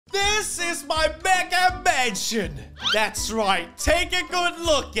This is my mega mansion. That's right. Take a good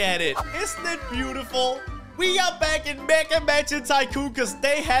look at it. Isn't it beautiful? We are back in Mega Mansion Tycoon because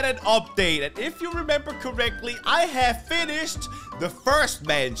they had an update. And if you remember correctly, I have finished the first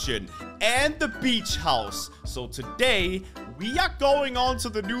mansion and the beach house. So today, we are going on to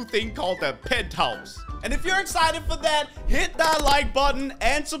the new thing called the penthouse. And if you're excited for that, hit that like button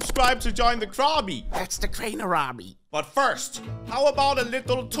and subscribe to join the Krabby. That's the Craner Army. But first, how about a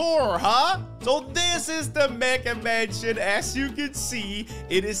little tour, huh? So this is the Mega Mansion. As you can see,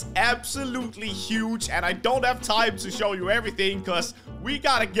 it is absolutely huge. And I don't have time to show you everything because we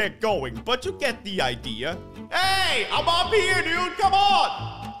gotta get going. But you get the idea. Hey, I'm up here, dude. Come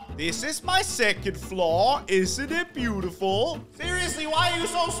on. This is my second floor. Isn't it beautiful? Seriously, why are you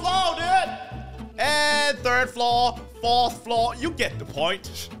so slow, dude? And third floor, fourth floor. You get the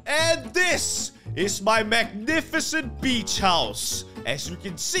point. And this is my magnificent beach house. As you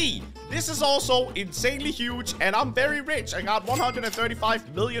can see, this is also insanely huge and I'm very rich. I got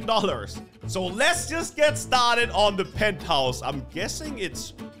 $135 million. So let's just get started on the penthouse. I'm guessing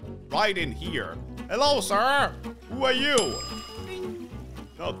it's right in here. Hello, sir. Who are you?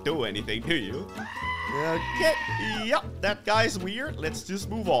 Don't do anything, do you? Okay, yep, that guy's weird. Let's just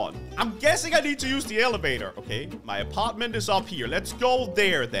move on. I'm guessing I need to use the elevator. Okay, my apartment is up here. Let's go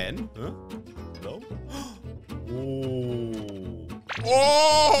there then. Huh? No?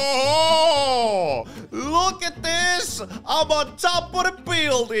 Oh! Look at this! I'm on top of the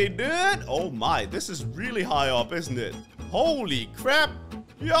building, dude! Oh my, this is really high up, isn't it? Holy crap!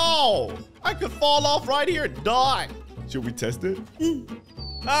 Yo! I could fall off right here and die. Should we test it?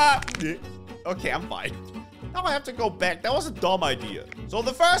 Yeah. Okay, I'm fine. Now I have to go back. That was a dumb idea. So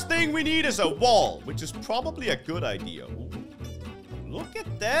the first thing we need is a wall, which is probably a good idea. Ooh. Look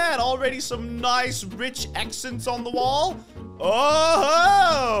at that. Already some nice rich accents on the wall.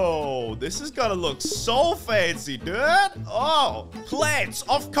 Oh, this is gonna look so fancy, dude. Oh, plants,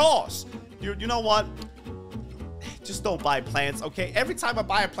 of course. You know what? Just don't buy plants, okay? Every time I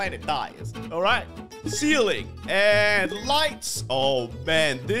buy a plant, it dies. All right? Ceiling and lights. Oh,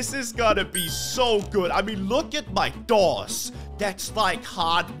 man, this is gonna be so good. I mean, look at my doors. That's like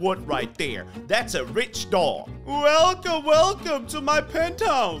hardwood right there. That's a rich door. Welcome, welcome to my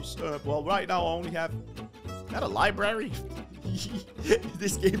penthouse. Well, right now I only have... Is that a library?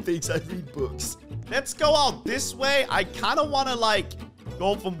 This game thinks I read books. Let's go out this way. I kind of want to, like,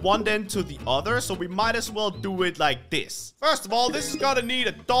 go from one end to the other, so we might as well do it like this. First of all, this is gonna need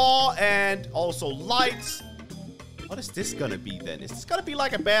a door and also lights. What is this gonna be then? Is this gonna be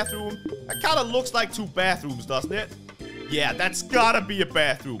like a bathroom? That kind of looks like two bathrooms, doesn't it? Yeah, that's gotta be a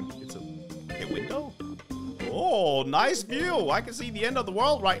bathroom. It's a window? Oh, nice view. I can see the end of the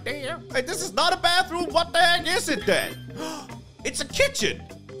world right there. Hey, this is not a bathroom. What the heck is it then? It's a kitchen.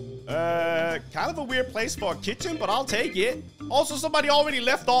 Kind of a weird place for a kitchen, but I'll take it. Also, somebody already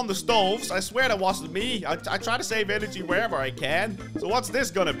left on the stoves. I swear that wasn't me. I try to save energy wherever I can. So what's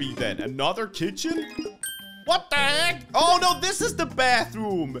this gonna be then? Another kitchen? What the heck? Oh, no, this is the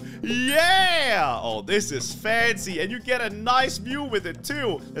bathroom. Yeah. Oh, this is fancy. And you get a nice view with it,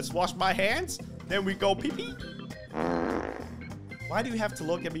 too. Let's wash my hands. Then we go pee-pee. Why do you have to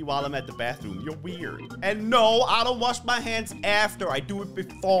look at me while I'm at the bathroom? You're weird. And no, I don't wash my hands after. I do it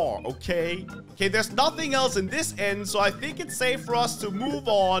before, okay? Okay, there's nothing else in this end, so I think it's safe for us to move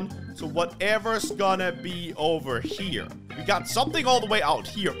on to whatever's gonna be over here. We got something all the way out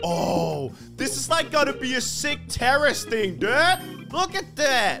here. Oh, this is like gonna be a sick terrace thing, dude. Look at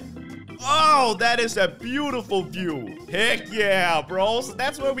that. Oh, that is a beautiful view. Heck yeah, bro. So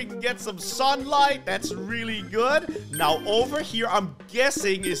that's where we can get some sunlight. That's really good. Now, over here, I'm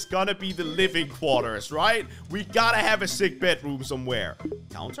guessing is gonna be the living quarters, right? We gotta have a sick bedroom somewhere.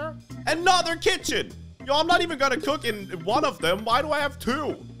 Counter? Another kitchen. Yo, I'm not even gonna cook in one of them. Why do I have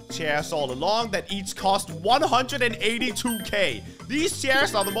two? Chairs all along that each cost 182K. These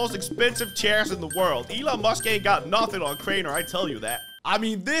chairs are the most expensive chairs in the world. Elon Musk ain't got nothing on Craner, I tell you that. I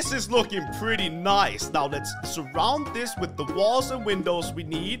mean, this is looking pretty nice. Now, let's surround this with the walls and windows we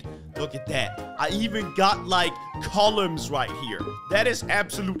need. Look at that. I even got, like, columns right here. That is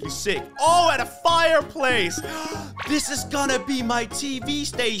absolutely sick. Oh, and a fireplace. This is gonna be my TV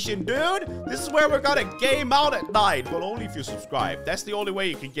station, dude. This is where we're gonna game out at night. But only if you subscribe. That's the only way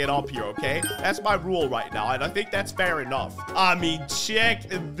you can get up here, okay? That's my rule right now, and I think that's fair enough. I mean, check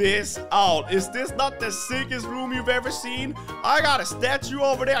this out. Is this not the sickest room you've ever seen? I got a statue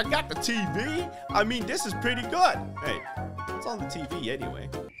over there. I got the TV. I mean, this is pretty good. Hey, what's on the TV anyway?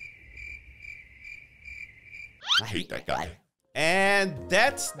 I hate that guy. And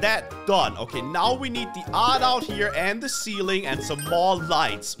that's that done. Okay, now we need the art out here and the ceiling and some more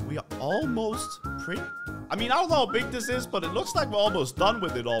lights. We are almost pretty... I mean, I don't know how big this is, but it looks like we're almost done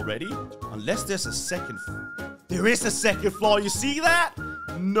with it already. Unless there's a second... There is a second floor. You see that?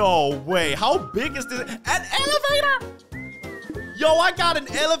 No way. How big is this? An elevator! Yo, I got an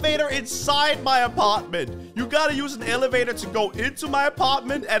elevator inside my apartment. You gotta use an elevator to go into my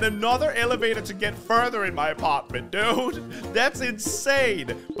apartment and another elevator to get further in my apartment, dude. That's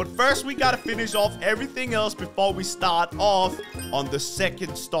insane. But first, we gotta finish off everything else before we start off on the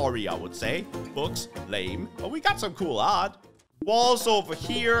second story, I would say. Books, lame. But we got some cool art. Walls over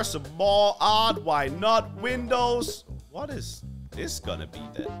here, some more art. Why not? Windows. What is this gonna be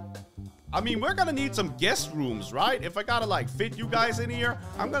then? I mean, we're gonna need some guest rooms, right? If I gotta, like, fit you guys in here,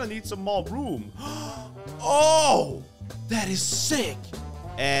 I'm gonna need some more room. Oh, that is sick.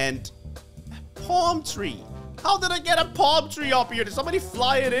 And a palm tree. How did I get a palm tree up here? Did somebody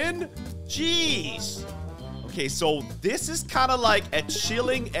fly it in? Jeez. Okay, so this is kind of like a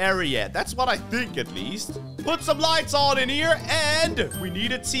chilling area. That's what I think, at least. Put some lights on in here, and we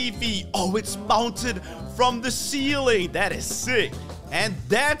need a TV. Oh, it's mounted from the ceiling. That is sick. And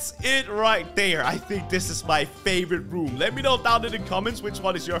that's it right there. I think this is my favorite room. Let me know down in the comments which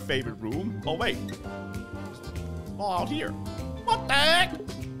one is your favorite room. Oh, wait. Oh, out here. What the heck?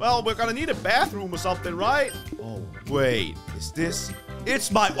 Well, we're gonna need a bathroom or something, right? Oh, wait. Is this... It's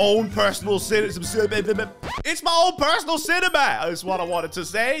my own personal cinema. It's my own personal cinema, is what I wanted to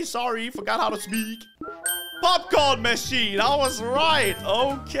say. Sorry, forgot how to speak. Popcorn machine. I was right.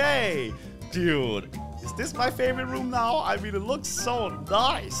 Okay. Dude. Is this my favorite room now? I mean, it looks so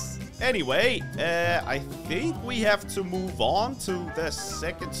nice. Anyway, I think we have to move on to the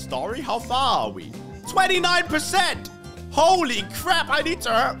second story. How far are we? 29%! Holy crap, I need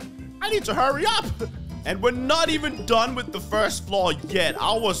to hurry up. And we're not even done with the first floor yet.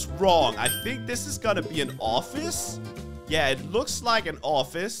 I was wrong. I think this is gonna be an office. Yeah, it looks like an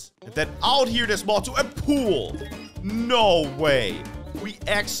office. And then out here, there's more to a pool. No way. We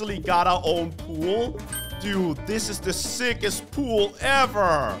actually got our own pool. Dude, this is the sickest pool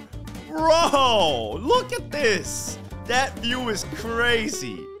ever. Bro, look at this. That view is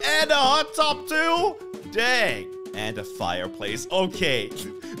crazy. And a hot tub too? Dang. And a fireplace. Okay.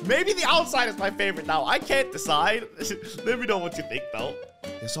 Maybe the outside is my favorite now. I can't decide. Let me know what you think, though.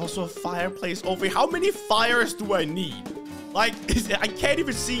 There's also a fireplace over here. How many fires do I need? Like, I can't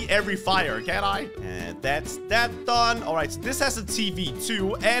even see every fire, can I? And that's that done. All right, so this has a TV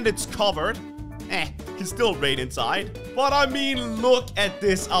too, and it's covered. Can still rain inside. But I mean, look at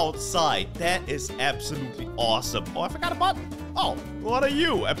this outside. That is absolutely awesome. Oh, I forgot a button. Oh, what are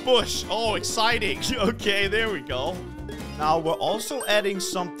you? A bush. Oh, exciting. Okay, there we go. Now, we're also adding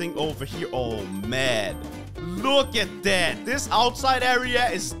something over here. Oh, man. Look at that. This outside area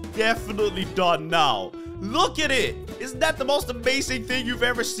is definitely done now. Look at it. Isn't that the most amazing thing you've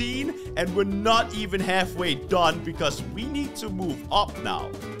ever seen? And we're not even halfway done because we need to move up now.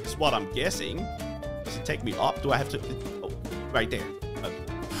 That's what I'm guessing. Does it take me up? Do I have to... Oh, right there.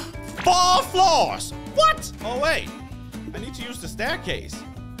 4 floors. What? Oh, wait. I need to use the staircase.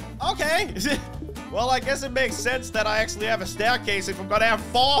 Okay. Well, I guess it makes sense that I actually have a staircase if I'm gonna have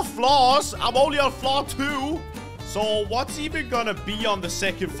 4 floors. I'm only on floor 2. So what's even gonna be on the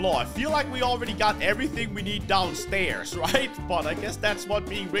second floor? I feel like we already got everything we need downstairs, right? But I guess that's what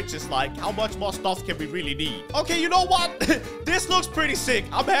being rich is like. How much more stuff can we really need? Okay, you know what? This looks pretty sick.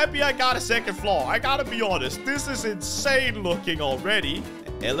 I'm happy I got a second floor. I gotta be honest. This is insane looking already.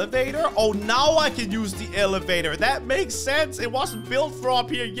 Elevator? Oh, now I can use the elevator. That makes sense. It wasn't built for up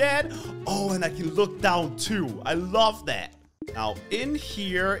here yet. Oh, and I can look down too. I love that. Now, in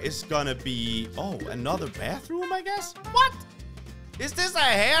here is gonna be... Oh, another bathroom, I guess? What? Is this a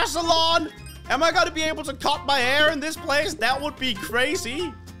hair salon? Am I gonna be able to cut my hair in this place? That would be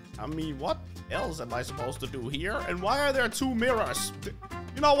crazy. I mean, what else am I supposed to do here? And why are there 2 mirrors?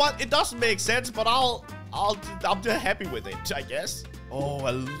 You know what? It doesn't make sense, but I'm just happy with it, I guess. Oh,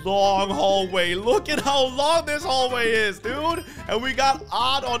 a long hallway. Look at how long this hallway is, dude. And we got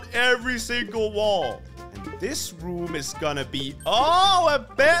art on every single wall. And this room is gonna be... Oh,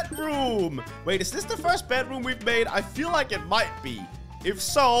 a bedroom. Wait, is this the first bedroom we've made? I feel like it might be. If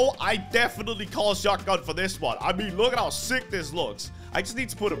so, I definitely call shotgun for this one. I mean, look at how sick this looks. I just need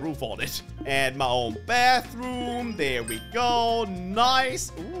to put a roof on it. And my own bathroom. There we go.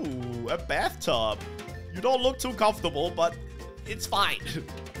 Nice. Ooh, a bathtub. You don't look too comfortable, but... It's fine.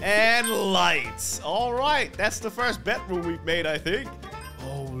 And lights. All right. That's the first bedroom we've made, I think.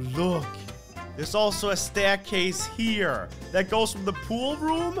 Oh, look. There's also a staircase here that goes from the pool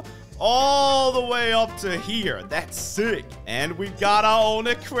room all the way up to here. That's sick. And we got our own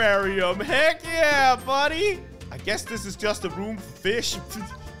aquarium. Heck yeah, buddy. I guess this is just a room for fish.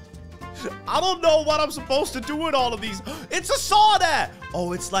 I don't know what I'm supposed to do with all of these. It's a sauna.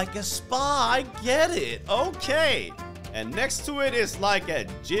 Oh, it's like a spa. I get it. Okay. And next to it is like a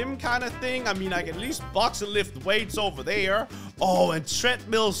gym kind of thing. I mean, I can at least box and lift weights over there. Oh, and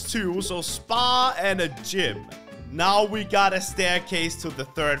treadmills too. So spa and a gym. Now we got a staircase to the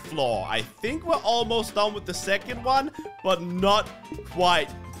 3rd floor. I think we're almost done with the 2nd one, but not quite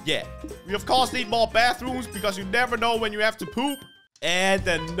yet. We, of course, need more bathrooms because you never know when you have to poop. And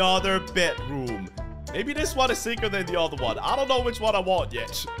another bedroom. Maybe this one is sicker than the other one. I don't know which one I want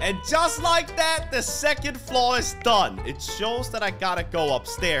yet. And just like that, the 2nd floor is done. It shows that I gotta go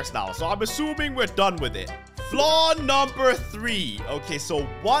upstairs now. So I'm assuming we're done with it. Floor number 3. Okay, so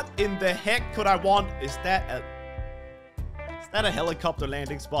what in the heck could I want? Is that a helicopter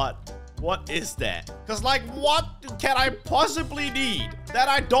landing spot? What is that? Because, like, what can I possibly need that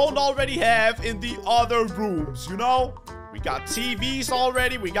I don't already have in the other rooms, you know? We got TVs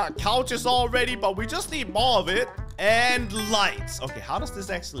already, we got couches already, but we just need more of it. And lights. Okay, how does this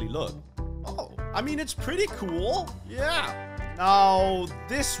actually look? Oh, I mean, it's pretty cool. Yeah. Now,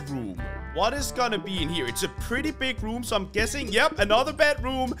 this room. What is gonna be in here? It's a pretty big room, so I'm guessing, yep, another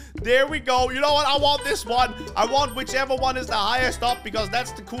bedroom. There we go. You know what? I want this one. I want whichever one is the highest up because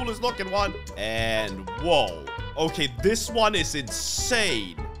that's the coolest looking one. And whoa. Okay, this one is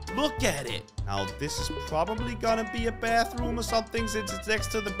insane. Look at it. Now, this is probably gonna be a bathroom or something since it's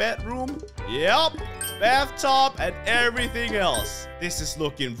next to the bedroom. Yep. Bathtub and everything else. This is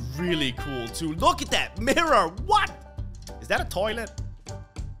looking really cool, too. Look at that mirror. What? Is that a toilet?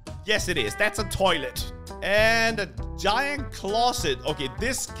 Yes, it is. That's a toilet. And a giant closet. Okay,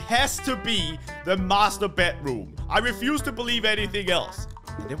 this has to be the master bedroom. I refuse to believe anything else.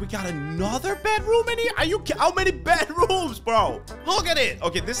 And then we got another bedroom in here? How many bedrooms, bro? Look at it.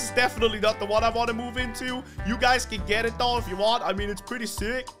 Okay, this is definitely not the one I want to move into. You guys can get it, though, if you want. I mean, it's pretty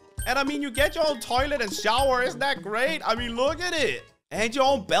sick. And, I mean, you get your own toilet and shower. Isn't that great? I mean, look at it. And your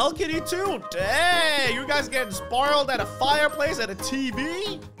own balcony, too. Dang, you guys getting spoiled at a fireplace and a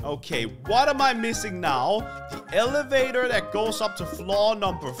TV? Okay, what am I missing now? The elevator that goes up to floor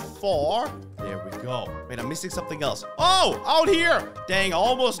number 4. There we go. Wait, I'm missing something else. Oh, out here. Dang, I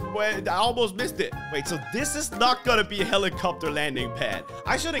almost missed it. Wait, so this is not gonna be a helicopter landing pad.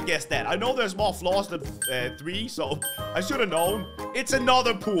 I should have guessed that. I know there's more floors than 3, so I should have known. It's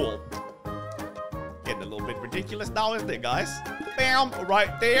another pool. Getting a little bit ridiculous now, isn't it, guys? Bam,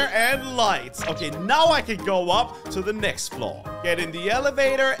 right there, and lights. Okay, now I can go up to the next floor. Get in the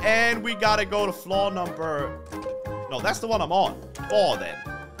elevator, and we gotta go to floor number... No, that's the one I'm on. 4, then.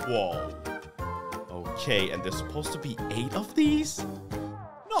 Whoa. Okay, and there's supposed to be 8 of these?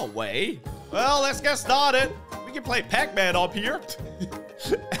 No way. Well, let's get started. We can play Pac-Man up here.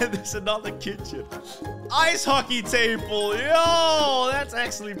 And there's another kitchen. Ice hockey table. Yo, that's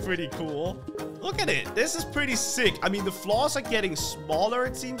actually pretty cool. Look at it. This is pretty sick. I mean, the floors are getting smaller,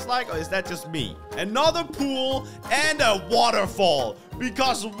 it seems like. Or is that just me? Another pool and a waterfall.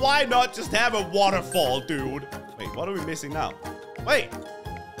 Because why not just have a waterfall, dude? Wait, what are we missing now? Wait.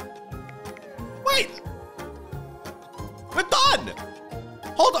 Wait. We're done.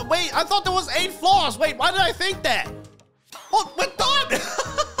 Hold on. Wait, I thought there was 8 floors. Wait, why did I think that? Oh, we're done.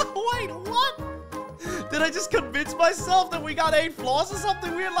 Wait, what? Did I just convince myself that we got 8 floors or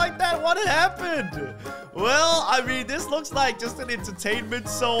something weird like that? What happened? Well, I mean, this looks like just an entertainment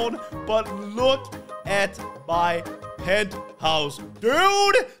zone, but look at my penthouse.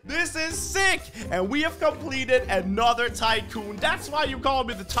 Dude, this is sick. And we have completed another tycoon. That's why you call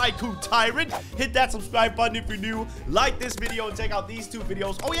me the Tycoon Tyrant. Hit that subscribe button if you're new. Like this video and check out these 2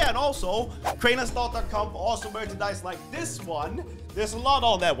 videos. Oh yeah, and also cranestore.com for awesome merchandise like this one. There's a lot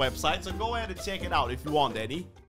on that website, so go ahead and check it out if you want any.